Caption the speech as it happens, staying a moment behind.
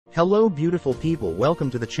Hello beautiful people,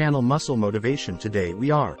 welcome to the channel Muscle Motivation. Today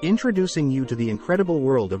we are introducing you to the incredible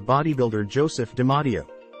world of bodybuilder Joseph DiMatteo.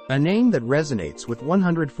 A name that resonates with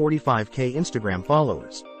 145k Instagram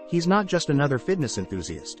followers. He's not just another fitness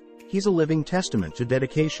enthusiast, he's a living testament to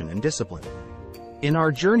dedication and discipline. In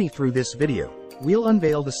our journey through this video, we'll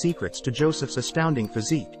unveil the secrets to Joseph's astounding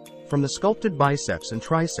physique, from the sculpted biceps and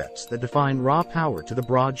triceps that define raw power to the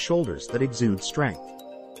broad shoulders that exude strength.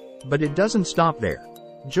 But it doesn't stop there.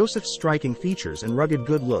 Joseph's striking features and rugged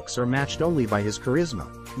good looks are matched only by his charisma,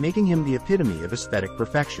 making him the epitome of aesthetic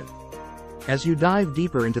perfection. As you dive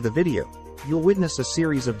deeper into the video, you'll witness a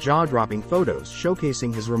series of jaw-dropping photos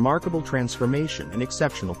showcasing his remarkable transformation and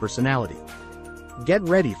exceptional personality. Get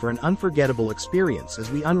ready for an unforgettable experience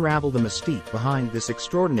as we unravel the mystique behind this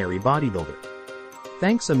extraordinary bodybuilder.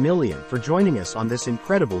 Thanks a million for joining us on this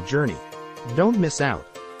incredible journey. Don't miss out.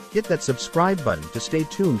 Hit that subscribe button to stay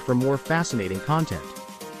tuned for more fascinating content.